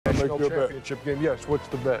national championship game. Yes, what's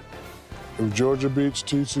the bet? If Georgia beats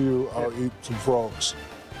TCU, I'll eat some frogs.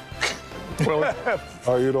 Well,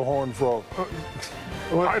 I'll eat a horned frog.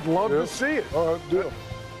 I'd love to see it. All right, deal.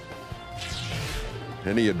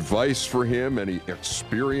 Any advice for him? Any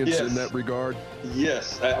experience in that regard?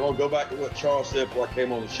 Yes. I'm going to go back to what Charles said before I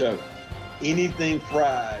came on the show. Anything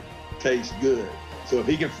fried tastes good. So if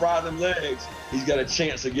he can fry them legs, he's got a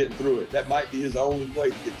chance of getting through it. That might be his only way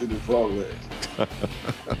to get through the frog legs.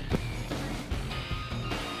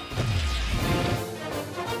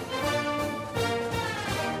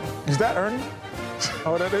 Is that Ernie?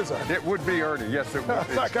 Oh, that is Ernie. It would be Ernie. Yes, it would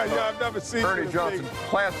be. I've never seen Ernie Johnson,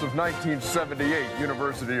 class of 1978,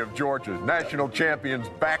 University of Georgia, national champions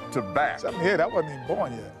back-to-back. Yeah, that wasn't even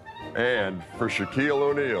born yet. And for Shaquille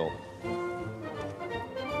O'Neal.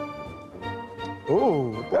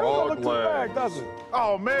 Ooh, that don't look too legs. bad, does it?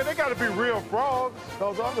 Oh, man, they got to be real frogs.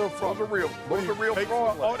 Those are real frogs. Those are real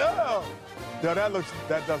frogs. Oh, no. No, that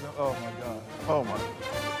doesn't, oh, my God. Oh, my.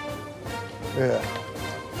 Yeah.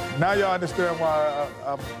 Now y'all understand why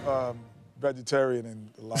I'm vegetarian and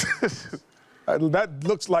alive. That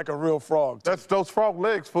looks like a real frog. That's those frog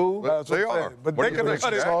legs, fool. They are. But they could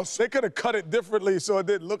have cut it differently so it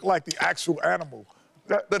didn't look like the actual animal.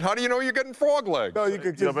 Then how do you know you're getting frog legs? No, you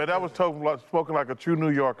could just... Yeah, but that was spoken like a true New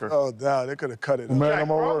Yorker. Oh, no, they could have cut it. Man, Jack, of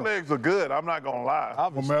my frog word. legs are good. I'm not going to lie.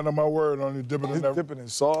 Well, man of my word, only dipping in that. Dipping in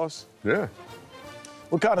sauce. Yeah.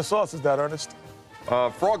 What kind of sauce is that, Ernest?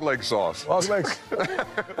 Frog leg sauce. Frog legs.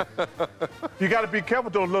 You got to be careful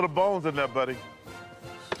with those little bones in there, buddy.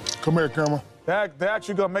 Come here, camera. They're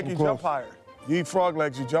actually going to make you jump higher. You eat frog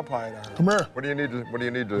legs, you jump higher. Come here. What do you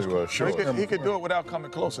need to show us? He could do it without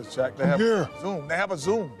coming closer, Shaq. They Come have here. zoom. They have a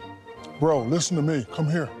zoom. Bro, listen to me. Come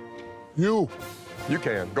here. You. You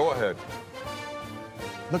can. Go ahead.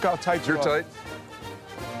 Look how tight You're you are. tight?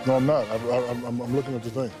 No, I'm not. I'm looking at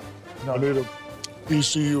the thing. No. I need a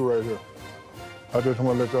ECU right here. I just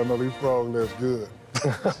want to let y'all know these frog legs good.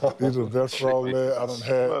 These are the best frog legs I done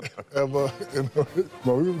had ever.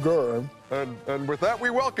 No, we was good. And with that, we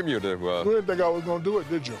welcome you to You didn't think I was going to do it,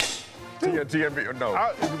 did you? TNT NBA. No.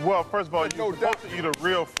 Well, first of all, you're supposed to eat a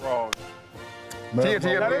real frog. Man, TNT that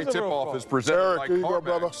NBA is a real tip-off frog. is presented Eric, by here you go,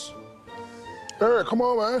 brother. CarMax. Eric, come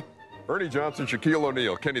on, man. Ernie Johnson, Shaquille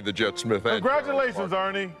O'Neal, Kenny the Jet Smith, and Congratulations,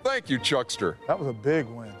 Ernie. Thank you, Chuckster. That was a big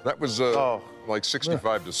win. That was like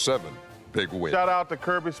 65-7. Big win. Shout out to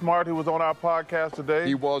Kirby Smart, who was on our podcast today.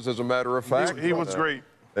 He was, as a matter of fact. He was great.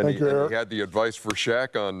 And Thank you, he Eric. had the advice for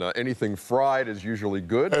Shaq on anything fried is usually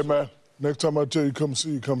good. Hey, man, next time I tell you come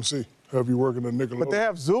see. Have you working at Nickelodeon? But they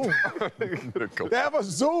have zoom. They have a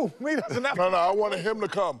zoom. He doesn't have No, I wanted him to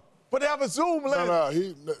come. But they have a zoom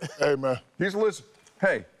lens. Hey, man. He's listening.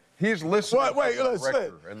 Hey, he's listening. Wait, to the listen.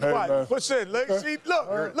 director, and Hey, Right, man. push in. Look,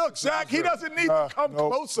 Shaq, he doesn't need to come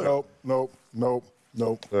closer. Nope.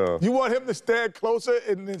 You want him to stand closer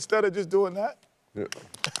instead of just doing that?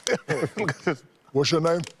 What's your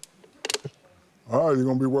name? All right, you're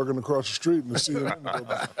going to be working across the street and the CNN go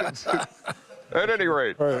by. At any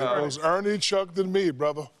rate, Hey, it was Ernie, Chuck, and me,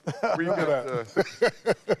 brother. we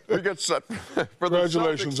get set for the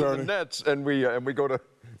Congratulations, Celtics and Ernie. the Nets, and we go to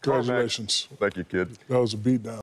Congratulations. CarMax. Thank you, kid. That was a beatdown.